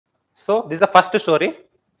So this is the first story.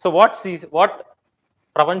 So what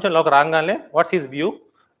Prapanchanloki raangane, what's his view?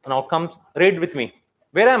 Now comes, read with me.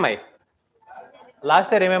 Where am I?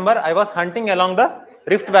 Last I remember I was hunting along the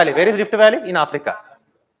Rift Valley. Where is Rift Valley? In Africa.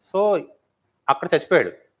 So అక్కడ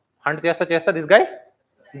చచ్చిపోయాడు. Hunt చేస్తా చేస్తా this guy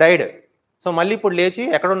died. So మళ్ళీ ఇప్పుడు లేచి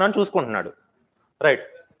ఎక్కడ ఉన్నాను చూసుకుంటున్నాడు. Right.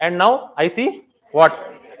 And now I see what?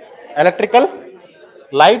 Electrical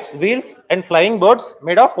lights, wheels and flying birds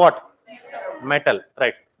made of what? Metal.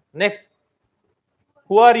 Right. Next.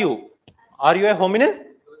 Who are you? Are you a hominin?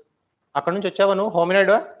 అక్కడ నుంచి వచ్చావా నువ్వు? Hominid.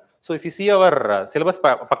 So if you see our syllabus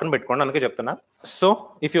పక్కన పెట్టుకోండి, అందుకే చెప్తున్నా. So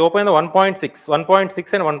if you open the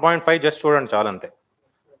 1.6 and 1.5 just చూడండి చాలు అంతే.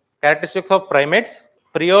 Characteristics of primates,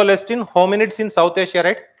 Priolestin hominids in South Asia,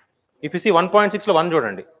 right? If you see 1.6 లో 1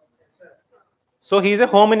 చూడండి. So he is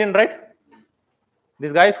a hominin, right?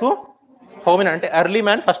 This guy is who? Hominin అంటే early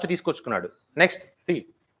man first తీసుకొచ్చుకున్నాడు. Next C,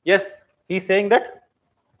 yes he saying that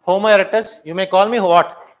homo erectus you may call me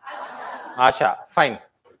what? ASHA. Fine.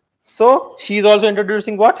 So she is also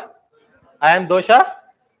introducing what? I am Dosha,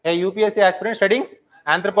 a UPSC aspirant studying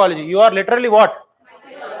anthropology. You are literally what?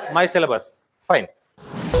 My syllabus. Fine.